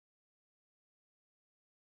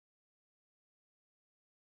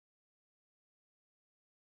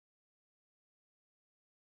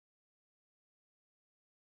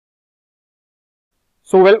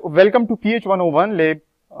Welcome to PH 101 lab.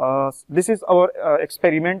 This is our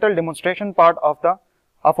experimental demonstration part of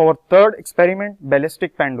our third experiment,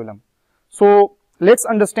 ballistic pendulum. So let's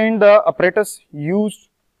understand the apparatus used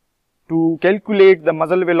to calculate the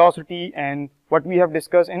muzzle velocity and what we have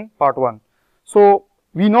discussed in part 1. So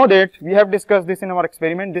we know that we have discussed this in our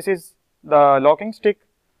experiment. This is the locking stick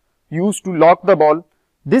used to lock the ball.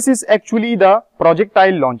 This is actually the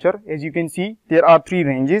projectile launcher. As you can see, there are 3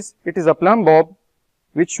 ranges. It is a plumb bob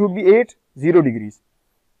which should be at 0 degrees.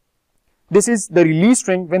 This is the release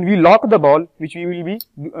string when we lock the ball, which we will be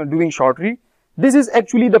doing shortly. This is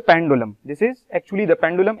actually the pendulum. This is actually the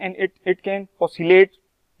pendulum, and it can oscillate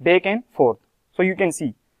back and forth. So you can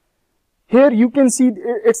see. Here you can see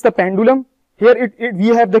it's the pendulum. Here we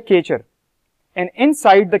have the catcher, and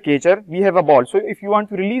inside the catcher we have a ball. So if you want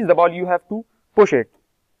to release the ball, you have to push it.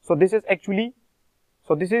 So this is actually,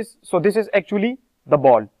 this is actually the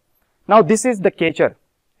ball. Now this is the catcher.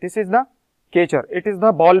 This is the catcher. It is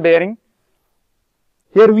the ball bearing.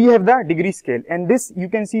 Here we have the degree scale, and this you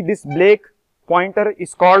can see this black pointer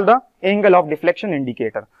is called the angle of deflection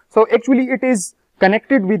indicator. So actually it is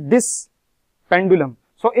connected with this pendulum.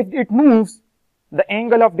 So if it moves, the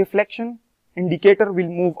angle of deflection indicator will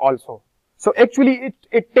move also. So actually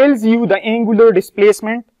it tells you the angular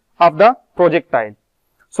displacement of the projectile.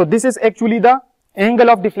 So this is actually the angle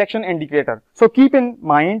of deflection indicator. So keep in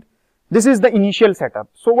mind, this is the initial setup.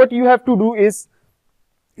 So what you have to do is,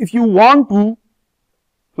 if you want to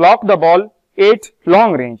lock the ball at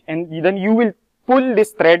long range, and then you will pull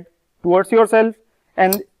this thread towards yourself,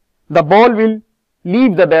 and the ball will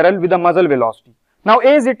leave the barrel with a muzzle velocity. Now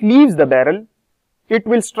as it leaves the barrel, it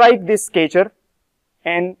will strike this catcher,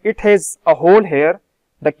 and it has a hole here.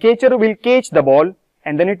 The catcher will catch the ball,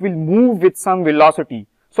 and then it will move with some velocity.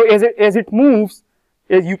 So as it moves,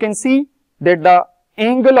 as you can see that the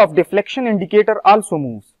angle of deflection indicator also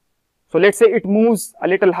moves. So let's say it moves a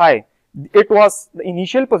little high. It was the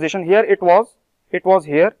initial position here, it was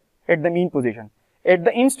here at the mean position. At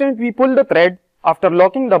the instant we pull the thread, after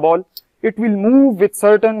locking the ball, it will move with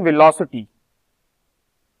certain velocity.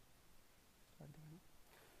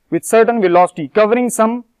 Covering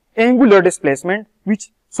some angular displacement,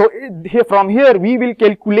 from here we will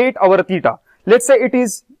calculate our theta. Let's say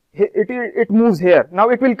it moves here. Now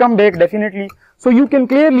it will come back definitely. So you can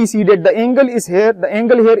clearly see that the angle is here. The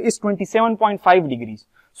angle here is 27.5 degrees.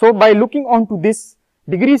 So by looking onto this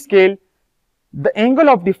degree scale, the angle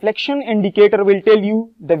of deflection indicator will tell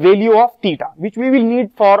you the value of theta, which we will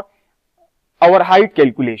need for our height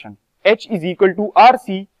calculation. H is equal to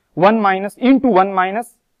RC 1 minus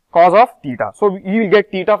cos of theta. So you will get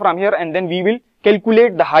theta from here, and then we will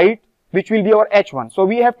calculate the height, which will be our H1. So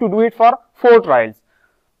we have to do it for 4 trials.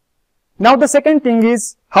 Now the second thing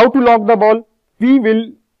is how to lock the ball. We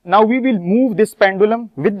will move this pendulum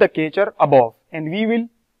with the catcher above, and we will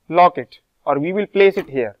lock it, or we will place it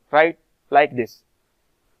here, right, like this.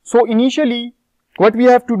 So initially what we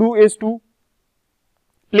have to do is to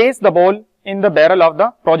place the ball in the barrel of the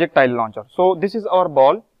projectile launcher. So this is our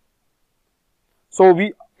ball. So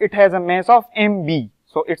it has a mass of mb.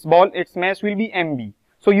 So its mass will be mb.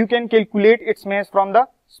 So you can calculate its mass from the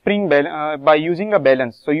spring by using a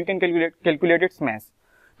balance. So you can calculate its mass.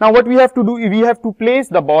 Now what we have to do, we have to place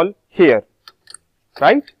the ball here,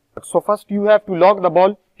 right? So first you have to lock the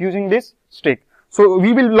ball using this stick. So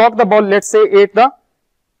we will lock the ball, let's say at the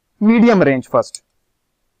medium range first.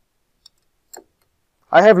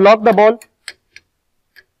 I have locked the ball.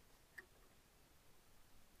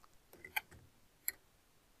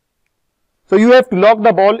 So you have to lock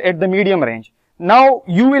the ball at the medium range. Now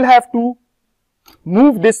you will have to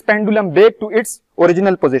move this pendulum back to its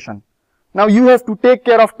original position. Now you have to take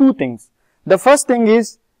care of 2 things. The first thing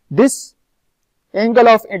is, this angle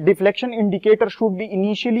of deflection indicator should be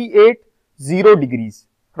initially at 0 degrees.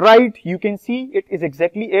 Right, you can see it is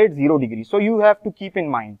exactly at 0 degrees. So you have to keep in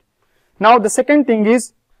mind. Now the second thing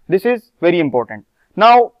is, this is very important.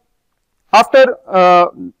 Now after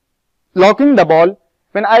locking the ball,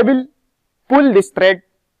 when I will pull this thread,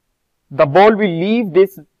 the ball will leave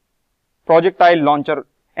this projectile launcher,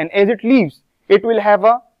 and as it leaves, it will have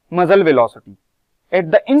a muzzle velocity.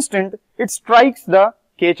 At the instant it strikes the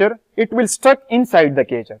catcher, it will stuck inside the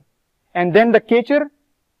catcher, and then the catcher,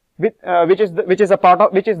 which is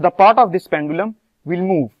the part of this pendulum, will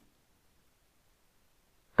move,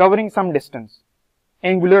 covering some distance,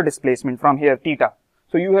 angular displacement from here, theta.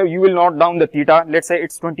 So you will note down the theta. Let's say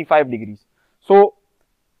it's 25 degrees. So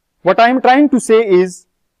what I am trying to say is,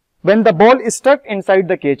 when the ball is stuck inside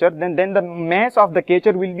the catcher, then the mass of the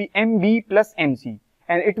catcher will be mb plus mc,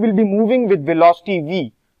 and it will be moving with velocity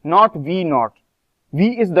v, not v naught.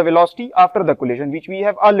 V is the velocity after the collision, which we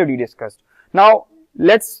have already discussed. Now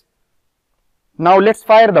let's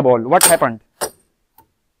fire the ball. What happened?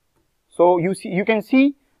 So you can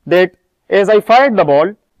see that as I fired the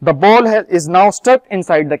ball is now stuck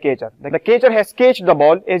inside the catcher. The catcher has catched the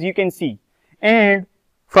ball, as you can see, and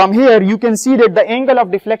from here you can see that the angle of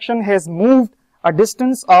deflection has moved a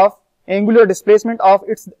distance of angular displacement of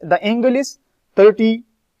the angle is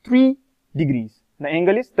 33 degrees. The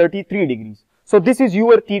angle is 33 degrees. So this is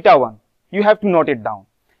your theta 1. You have to note it down.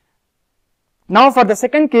 Now for the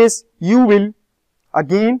second case, you will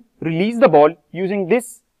again release the ball using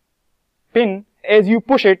this pin. As you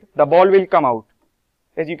push it, the ball will come out,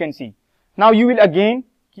 as you can see. Now you will again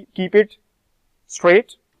keep it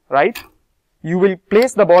straight, right? You will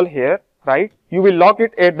place the ball here, right? You will lock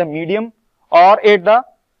it at the medium or at the,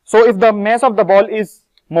 so if the mass of the ball is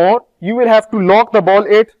more, you will have to lock the ball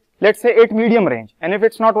at, let's say, at medium range. And if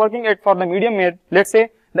it's not working at for the medium range, let's say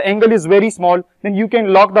the angle is very small, then you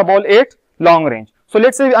can lock the ball at long range. So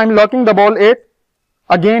let's say I'm locking the ball at,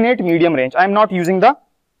 again at medium range. I'm not using the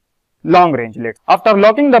long range. After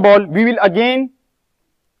locking the ball, we will again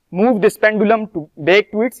move this pendulum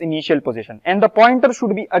back to its initial position, and the pointer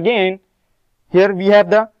should be again, here we have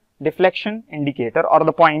the deflection indicator or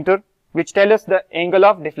the pointer which tells us the angle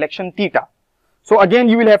of deflection theta. So again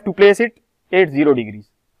you will have to place it at 0 degrees.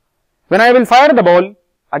 When I will fire the ball,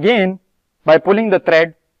 again by pulling the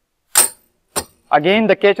thread, again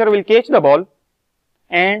the catcher will catch the ball,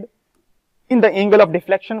 and in the angle of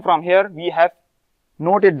deflection from here we have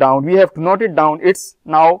noted down, it's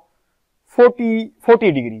now 40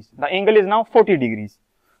 degrees. The angle is now 40 degrees.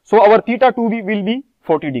 So our theta 2 will be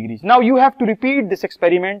 40 degrees. Now you have to repeat this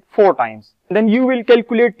experiment 4 times. Then you will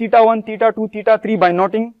calculate theta 1, theta 2, theta 3 by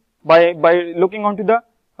noting, by looking onto the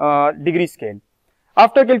degree scale.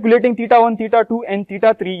 After calculating theta 1, theta 2 and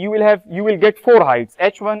theta 3, you will get 4 heights,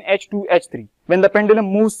 h1, h2, h3. When the pendulum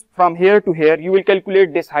moves from here to here, you will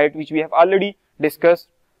calculate this height, which we have already discussed.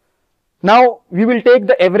 Now we will take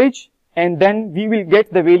the average, and then we will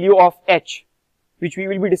get the value of h, which we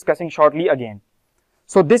will be discussing shortly again.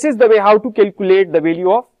 So this is the way how to calculate the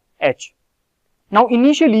value of h. Now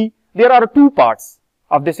initially there are 2 parts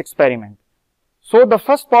of this experiment. So the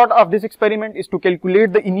first part of this experiment is to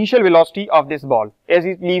calculate the initial velocity of this ball as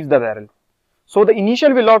it leaves the barrel. So the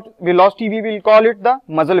initial velocity, we will call it the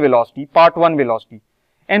muzzle velocity, part 1 velocity.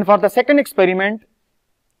 And for the second experiment,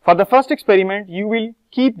 for the first experiment, you will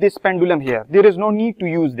keep this pendulum here. There is no need to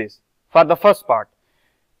use this for the first part.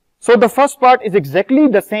 So the first part is exactly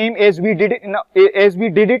the same as we did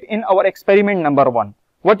it in our experiment number 1.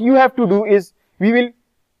 What you have to do is, we will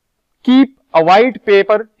keep a white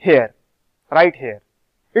paper here, right here.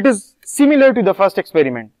 It is similar to the first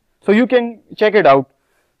experiment, so you can check it out.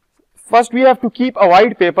 First we have to keep a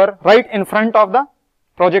white paper right in front of the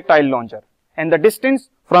projectile launcher, and the distance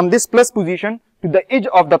from this plus position to the edge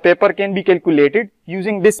of the paper can be calculated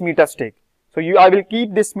using this meter stick. So I will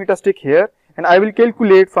keep this meter stick here, and I will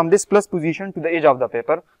calculate from this plus position to the edge of the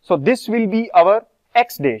paper. So this will be our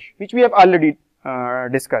x dash, which we have already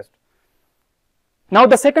discussed. Now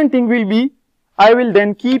the second thing will be, I will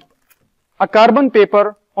then keep a carbon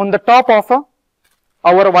paper on the top of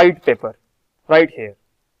our white paper right here.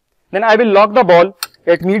 Then I will lock the ball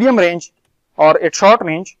at medium range or at short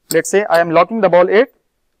range. Let's say I am locking the ball at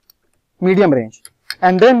medium range,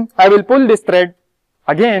 and then I will pull this thread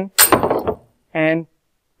again, and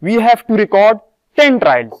we have to record 10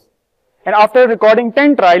 trials. And after recording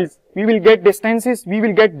 10 trials, we will get distances, we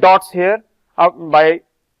will get dots here by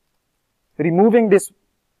removing this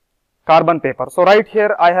carbon paper. So right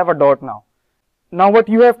here I have a dot now. Now what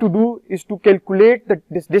you have to do is to calculate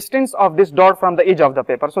this distance of this dot from the edge of the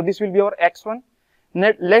paper. So this will be our x1.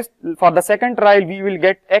 For the second trial, we will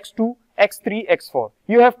get x2, x3, x4.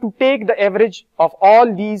 You have to take the average of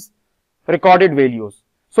all these recorded values.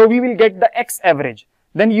 So we will get the x average.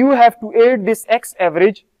 Then you have to add this x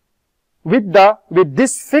average with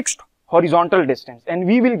this fixed horizontal distance, and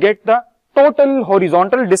we will get the total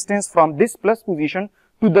horizontal distance from this plus position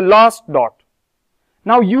to the last dot.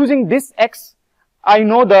 Now using this x, I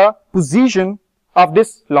know the position of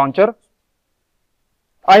this launcher.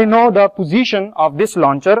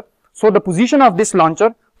 So the position of this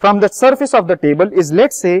launcher from the surface of the table is,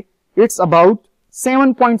 let's say, it's about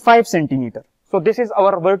 7.5 centimeter. So this is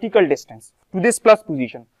our vertical distance to this plus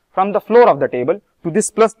position from the floor of the table to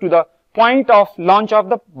this plus to the point of launch of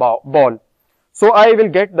the ball. So I will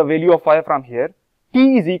get the value of y from here.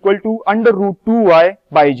 T is equal to under root 2y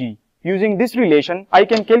by g. Using this relation, I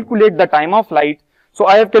can calculate the time of flight. So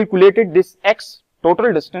I have calculated this x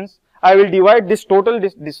total distance. I will divide this total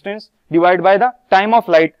distance divided by the time of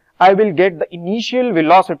flight. I will get the initial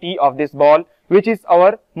velocity of this ball, which is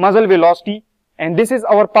our muzzle velocity, and this is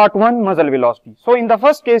our part 1 muzzle velocity. So in the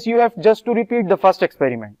first case, you have just to repeat the first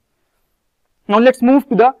experiment. Now let's move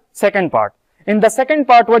to the second part. In the second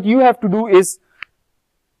part, what you have to do is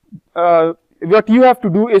to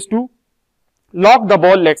lock the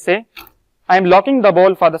ball. Let's say I am locking the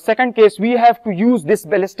ball. For the second case, we have to use this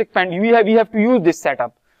ballistic pendulum. We have to use this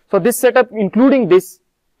setup. So this setup, including this,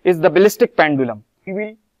 is the ballistic pendulum. We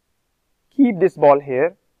will keep this ball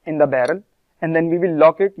here in the barrel, and then we will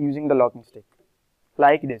lock it using the locking stick,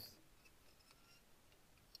 like this,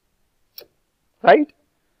 right?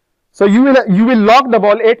 So you will lock the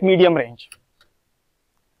ball at medium range.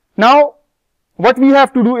 Now, what we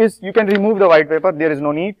have to do is, you can remove the white paper. There is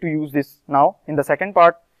no need to use this now. In the second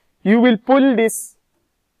part, you will pull this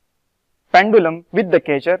pendulum with the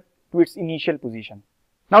catcher to its initial position.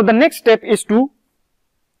 Now, the next step is to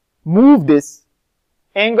move this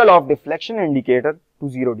angle of deflection indicator to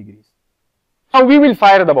 0 degrees. Now, we will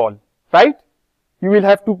fire the ball, right? You will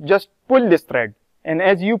have to just pull this thread, and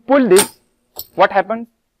as you pull this, what happens?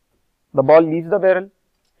 The ball leaves the barrel,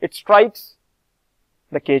 it strikes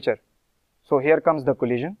the catcher. So here comes the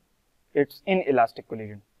collision. It's inelastic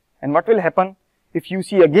collision. And what will happen? If you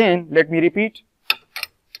see again, let me repeat.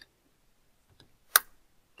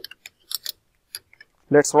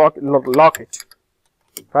 Let's lock it,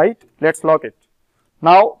 right? Let's lock it.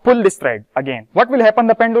 Now pull this thread again. What will happen?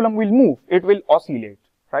 The pendulum will move. It will oscillate,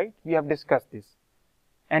 right? We have discussed this.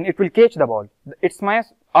 And it will catch the ball. Its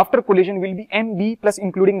mass after collision will be mb plus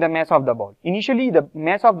including the mass of the ball. Initially, the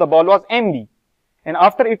mass of the ball was mb. And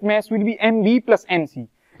after its mass will be mb plus mc.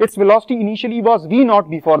 Its velocity initially was v naught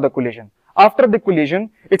before the collision. After the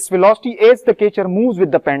collision, its velocity as the catcher moves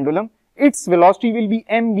with the pendulum, its velocity will be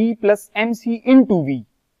mb plus mc into v.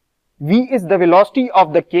 V is the velocity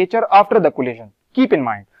of the catcher after the collision. Keep in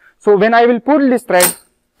mind. So when I will pull this thread,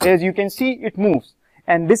 as you can see, it moves.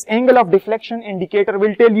 And this angle of deflection indicator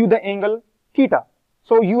will tell you the angle theta.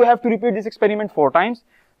 So you have to repeat this experiment 4 times.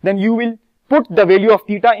 Then you will put the value of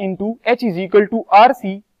theta into h is equal to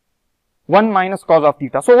rc 1 minus cos of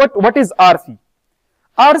theta. So what is rc?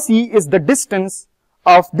 rc is the distance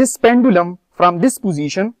of this pendulum from this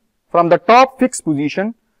position, from the top fixed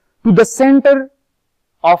position to the center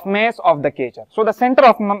of mass of the catcher. So the center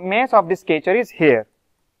of mass of this catcher is here.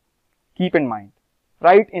 Keep in mind,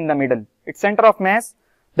 right in the middle. Its center of mass,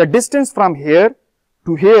 the distance from here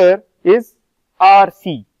to here is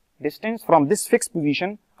rc. Distance from this fixed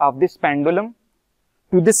position of this pendulum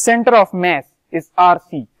to this center of mass is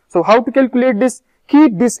rc. So how to calculate this?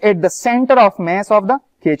 Keep this at the center of mass of the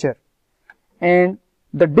catcher. And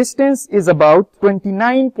the distance is about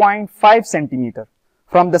 29.5 centimeter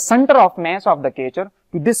from the center of mass of the catcher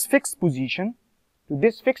to this fixed position,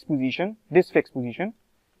 it's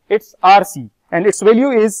rc, and its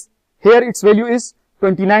value is, here its value is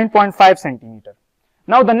 29.5 centimeter.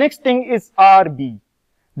 Now the next thing is rb.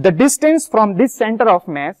 The distance from this center of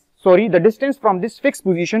mass, the distance from this fixed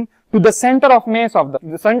position to the center of mass of the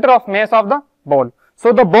ball.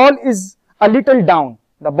 So the ball is a little down.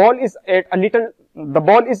 The ball is at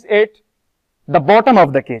the bottom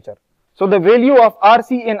of the catcher. So the value of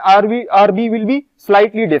rc and rb will be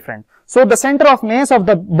slightly different. So the center of mass of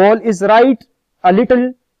the ball is right a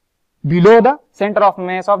little below the center of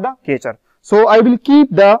mass of the catcher. So I will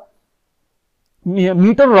keep the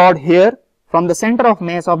meter rod here from the center of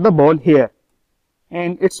mass of the ball here,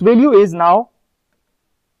 and its value is now,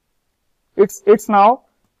 it's now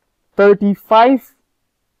 35.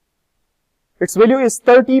 Its value is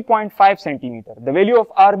 30.5 centimeter. The value of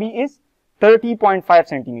rb is 30.5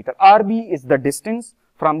 centimeter. rb is the distance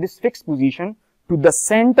from this fixed position to the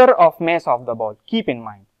center of mass of the ball. Keep in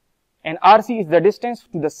mind. And rc is the distance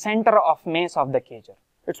to the center of mass of the catcher.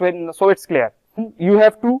 So it's clear. You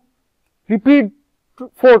have to repeat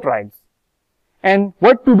 4 tries. And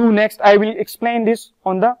what to do next, I will explain this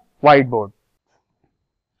on the whiteboard.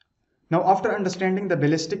 Now, after understanding the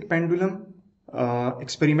ballistic pendulum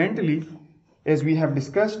experimentally, as we have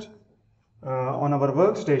discussed on our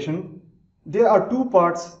workstation, there are 2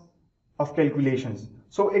 parts of calculations.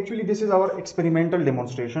 So actually this is our experimental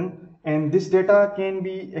demonstration, and this data can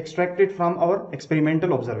be extracted from our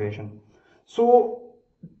experimental observation. So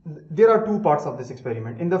there are 2 parts of this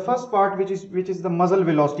experiment. In the first part, which is the muzzle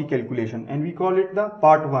velocity calculation, and we call it the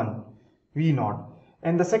part 1, V naught.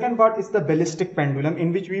 And the second part is the ballistic pendulum,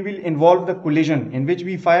 in which we will involve the collision, in which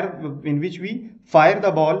we fire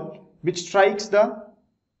the ball which strikes the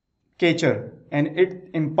catcher, and it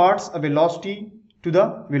imparts a velocity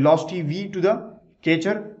V to the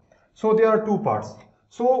catcher. So there are 2 parts.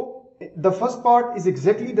 So the first part is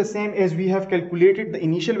exactly the same as we have calculated the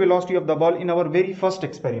initial velocity of the ball in our very first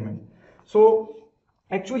experiment. So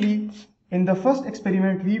actually in the first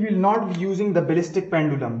experiment we will not be using the ballistic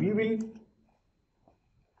pendulum. We will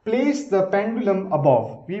place the pendulum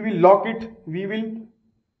above. We will lock it. We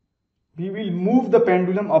will move the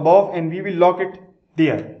pendulum above and we will lock it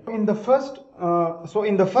there. In the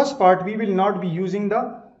first part we will not be using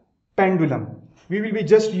the pendulum. We will be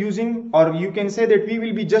just using, or you can say that we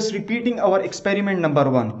will be just repeating our experiment number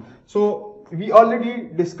 1. So we already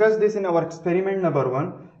discussed this in our experiment number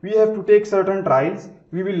 1. We have to take certain trials.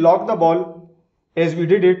 We will lock the ball. As we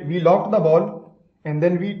did it, we locked the ball and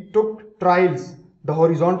then we took trials, the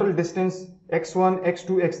horizontal distance x1, x2,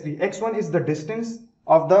 x3. x1 is the distance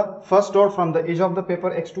of the first dot from the edge of the paper,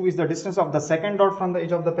 x2 is the distance of the second dot from the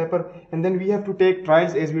edge of the paper, and then we have to take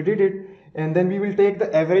trials as we did it, and then we will take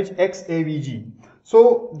the average xavg.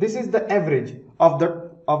 So this is the average of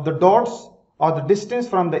the dots or the distance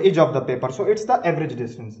from the edge of the paper. So it's the average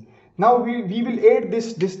distance. Now we will add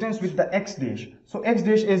this distance with the x dash. So x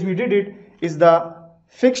dash, as we did it, is the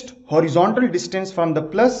fixed horizontal distance from the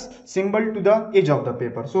plus symbol to the edge of the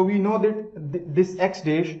paper. So we know that this x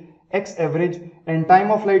dash, x average, and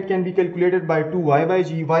time of flight can be calculated by 2y by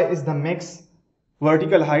g. Y is the max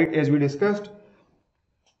vertical height as we discussed.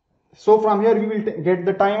 So from here we will get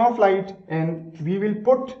the time of flight and we will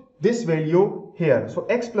put this value here. So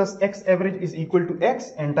x plus x average is equal to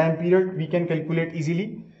x, and time period we can calculate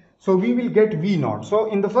easily. So we will get v naught. So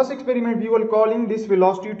in the first experiment we were calling this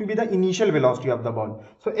velocity to be the initial velocity of the ball.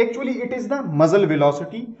 So actually it is the muzzle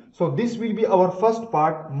velocity. So this will be our first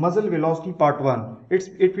part, muzzle velocity part 1.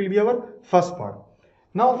 It will be our first part.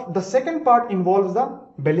 Now the second part involves the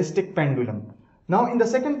ballistic pendulum. Now in the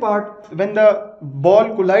second part, when the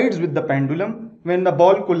ball collides with the pendulum, when the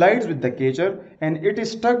ball collides with the catcher and it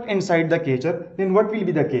is stuck inside the catcher, then what will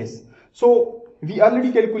be the case? So we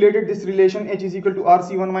already calculated this relation h is equal to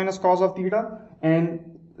rc1 minus cos of theta,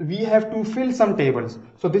 and we have to fill some tables.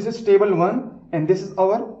 So this is table 1 and this is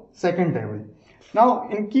our second table. Now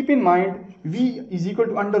keep in mind, v is equal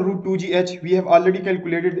to under root 2gh. We have already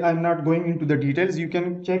calculated. I am not going into the details. You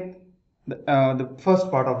can check the first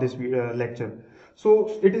part of this lecture.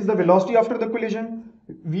 So it is the velocity after the collision.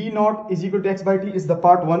 V naught is equal to x by t is the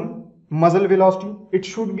part 1 muzzle velocity. It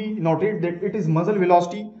should be noted that it is muzzle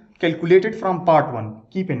velocity calculated from part 1.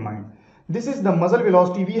 Keep in mind, this is the muzzle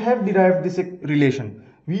velocity. We have derived this relation.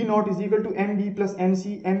 V naught is equal to mb plus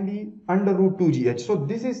mc mb under root 2gh. So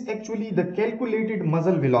this is actually the calculated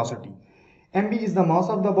muzzle velocity. mb is the mass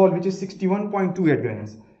of the ball, which is 61.28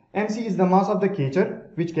 grams. mc is the mass of the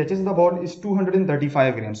catcher, which catches the ball, is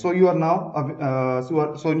 235 grams. So you are now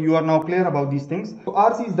clear about these things. So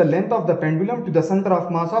rc is the length of the pendulum to the center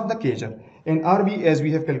of mass of the catcher, and rb, as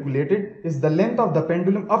we have calculated, is the length of the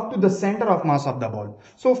pendulum up to the center of mass of the ball.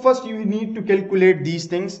 So first you need to calculate these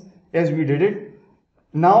things as we did it.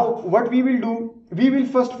 Now what we will do, we will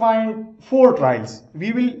first find 4 trials.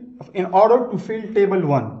 We will, in order to fill table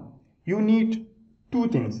 1, you need 2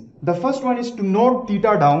 things. The first one is to note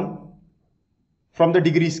theta down from the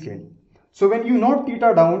degree scale. So when you note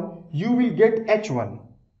theta down, you will get h1.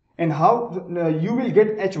 And how you will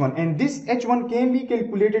get h1, and this h1 can be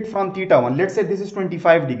calculated from theta 1. Let's say this is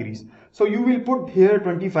 25 degrees. So you will put here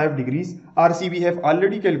 25 degrees. RC we have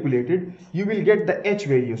already calculated. You will get the h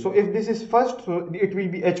value. So if this is first, so it will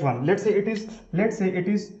be h1. Let's say it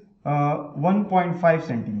is 1.5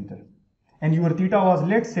 centimeter. And your theta was,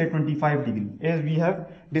 let's say, 25 degree, as we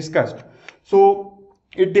have discussed. So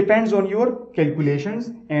it depends on your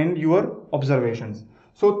calculations and your observations.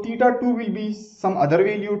 So theta 2 will be some other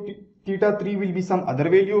value, theta 3 will be some other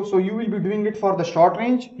value. So you will be doing it for the short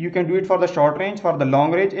range. You can do it for the short range, for the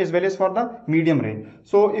long range, as well as for the medium range.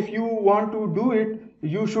 So if you want to do it,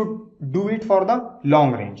 you should do it for the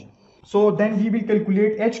long range. So then we will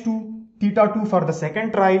calculate h2, theta 2 for the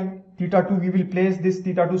second trial. Theta 2, we will place this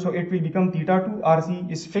theta 2, so it will become theta 2.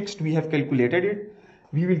 RC is fixed, we have calculated it.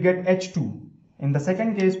 We will get h2. In the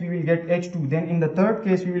second case, we will get h2. Then in the third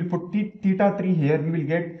case, we will put theta 3 here, we will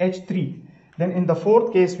get h3. Then in the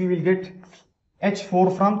fourth case, we will get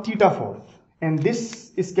h4 from theta 4. And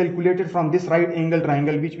this is calculated from this right angle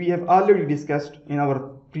triangle, which we have already discussed in our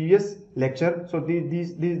previous lecture. So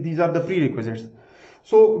these are the prerequisites.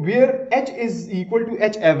 So where h is equal to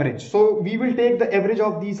h average, so we will take the average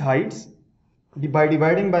of these heights by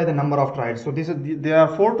dividing by the number of trials. So there are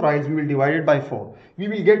 4 trials, we will divide it by 4. We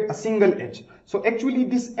will get a single h. So actually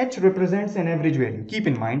this h represents an average value. Keep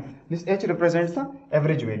in mind, this h represents the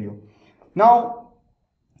average value. Now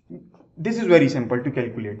this is very simple to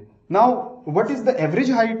calculate. Now what is the average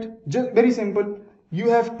height? Just very simple. you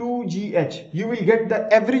have 2gh. You will get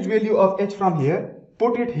the average value of h from here,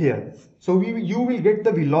 put it here. So you will get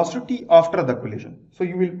the velocity after the collision. So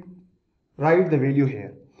you will write the value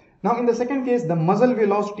here. Now in the second case, the muzzle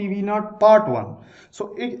velocity V naught part 1.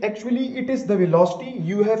 So it is the velocity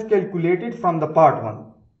you have calculated from the part 1,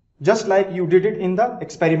 just like you did it in the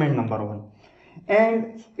experiment number 1.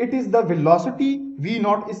 And it is the velocity V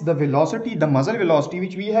naught is the velocity, the muzzle velocity,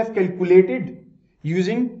 which we have calculated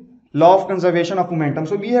using law of conservation of momentum.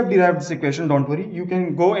 So we have derived this equation, don't worry, you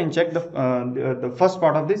can go and check the first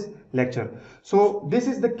part of this lecture. So this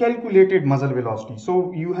is the calculated muzzle velocity.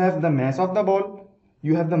 So you have the mass of the ball,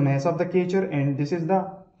 you have the mass of the catcher, and this is the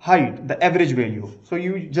height, the average value. So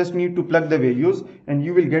you just need to plug the values and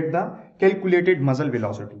you will get the calculated muzzle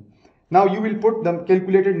velocity. Now you will put the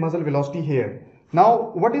calculated muzzle velocity here.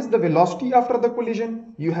 Now what is the velocity after the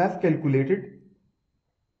collision? You have calculated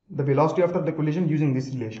the velocity after the collision using this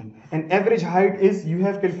relation, and average height is, you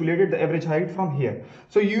have calculated the average height from here.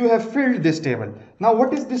 So you have filled this table. Now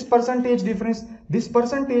what is this percentage difference? This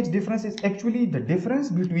percentage difference is actually the difference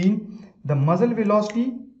between the muzzle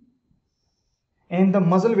velocity and the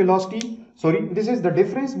muzzle velocity. Sorry, this is the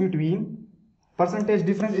difference between, percentage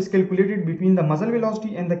difference is calculated between the muzzle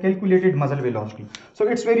velocity and the calculated muzzle velocity. So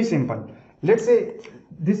it's very simple. Let's say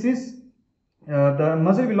this is the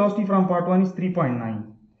muzzle velocity from part 1 is 3.9.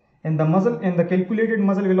 and the calculated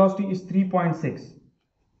muzzle velocity is 3.6.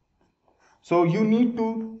 So you need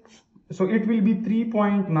to, so it will be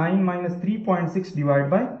 3.9 minus 3.6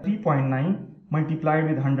 divided by 3.9 multiplied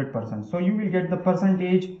with 100%. So you will get the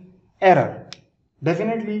percentage error.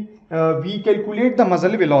 Definitely we calculate the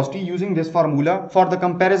muzzle velocity using this formula for the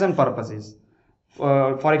comparison purposes.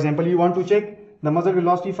 For example, you want to check the muzzle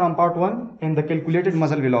velocity from part 1 and the calculated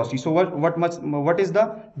muzzle velocity. So what is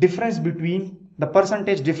the difference between, the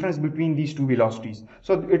percentage difference between these two velocities?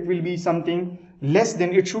 So it will be something less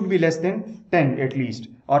than, it should be less than 10 at least,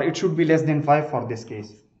 or it should be less than 5 for this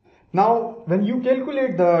case. Now when you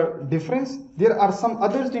calculate the difference, there are some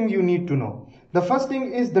other things you need to know. The first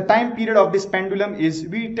thing is the time period of this pendulum is,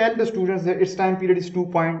 we tell the students that its time period is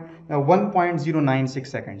 1.096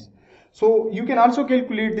 seconds. So you can also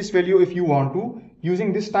calculate this value if you want to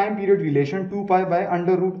using this time period relation, 2 pi by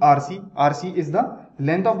under root RC. RC is the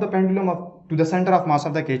length of the pendulum to the center of mass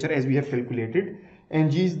of the catcher as we have calculated,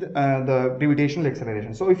 and G is the gravitational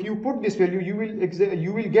acceleration. So if you put this value, you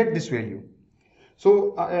will get this value.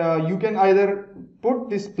 So you can either plug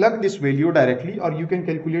this value directly, or you can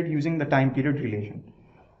calculate using the time period relation.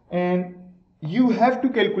 And you have to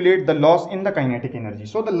calculate the loss in the kinetic energy.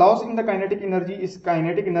 So the loss in the kinetic energy is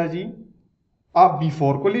kinetic energy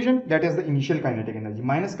before collision, that is the initial kinetic energy,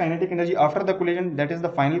 minus kinetic energy after the collision, that is the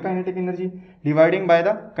final kinetic energy, dividing by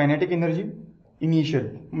the kinetic energy initial,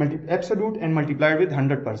 absolute, and multiplied with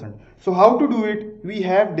 100%. So how to do it? We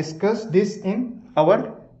have discussed this in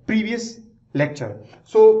our previous lecture.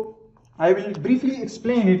 So I will briefly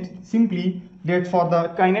explain it simply, that for the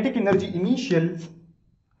kinetic energy initial,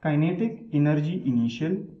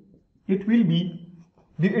 it will be,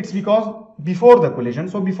 it's because before the collision.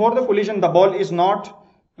 So before the collision, the ball is not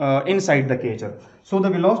inside the catcher. So the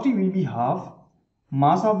velocity will be half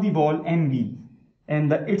mass of the ball mv,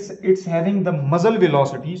 and it's having the muzzle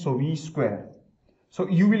velocity, so v square. So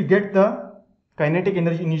you will get the kinetic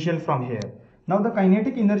energy initial from here. Now the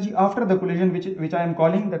kinetic energy after the collision, which I am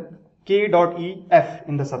calling the k dot E F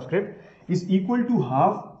in the subscript, is equal to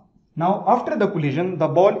half. Now after the collision, the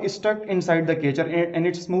ball is stuck inside the catcher and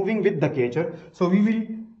it's moving with the catcher. So we will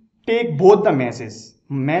take both the masses,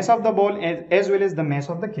 mass of the ball as well as the mass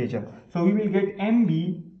of the catcher. So we will get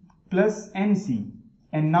mb plus mc,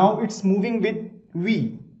 and now it's moving with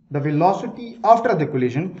v, the velocity after the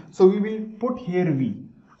collision. So we will put here v.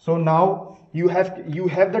 So now you have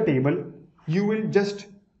the table. You will just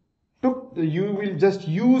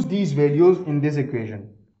use these values in this equation,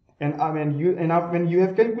 and when you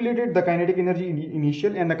have calculated the kinetic energy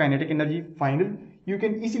initial and the kinetic energy final, you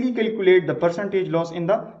can easily calculate the percentage loss in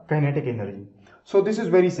the kinetic energy. So this is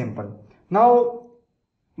very simple. Now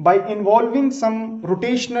by involving some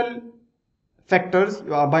rotational factors,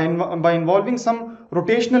 by involving some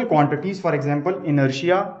rotational quantities, for example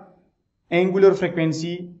inertia, angular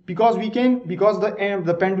frequency, because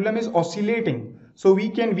the pendulum is oscillating, so we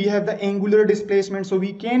have the angular displacement, so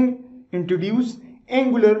we can introduce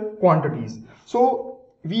angular quantities. So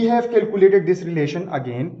we have calculated this relation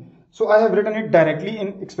again. So I have written it directly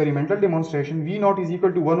in experimental demonstration. V naught is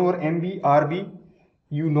equal to 1 over mb rb.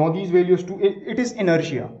 You know these values too. It is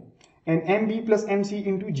inertia, and mb plus mc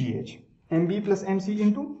into gh. mb plus mc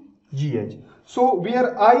into GH. So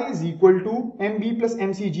where I is equal to mb plus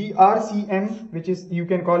mcg RCM, which is, you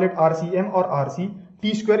can call it RCM or RC.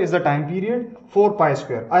 T square is the time period, 4 pi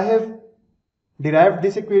square. I have derived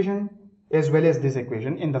this equation as well as this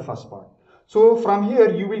equation in the first part. So from here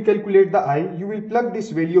you will calculate the I, you will plug this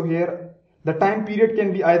value here. The time period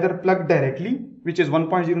can be either plugged directly, which is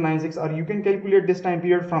 1.096, or you can calculate this time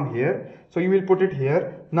period from here. So you will put it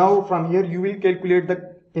here. Now from here you will calculate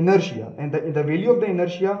the inertia, and the value of the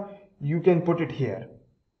inertia you can put it here.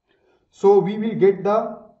 So we will get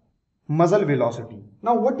the muzzle velocity.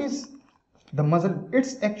 Now what is the muzzle?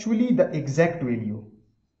 It's actually the exact value.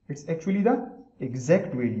 It's actually the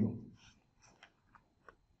exact value.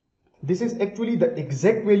 This is actually the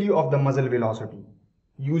exact value of the muzzle velocity.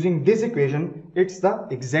 Using this equation, it's the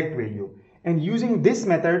exact value. And using this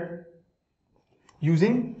method,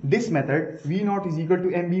 V naught is equal to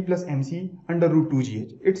mb plus mc under root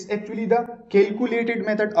 2gh. It's actually the calculated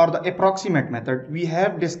method or the approximate method. We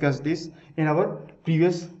have discussed this in our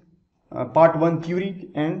previous part 1 theory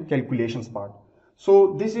and calculations part.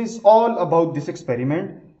 So this is all about this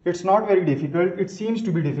experiment. It's not very difficult. It seems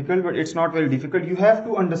to be difficult, but it's not very difficult. You have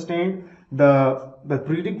to understand the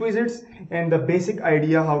prerequisites and the basic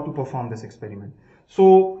idea how to perform this experiment.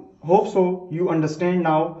 So hope so you understand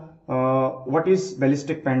now what is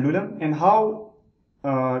ballistic pendulum and how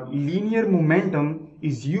linear momentum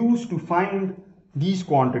is used to find these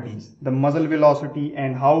quantities, the muzzle velocity,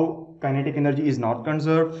 and how kinetic energy is not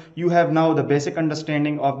conserved. You have now the basic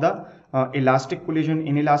understanding of the elastic collision,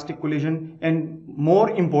 inelastic collision, and more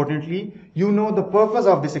importantly, you know the purpose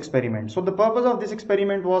of this experiment. So the purpose of this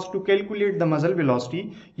experiment was to calculate the muzzle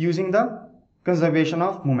velocity using the conservation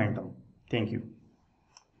of momentum. Thank you.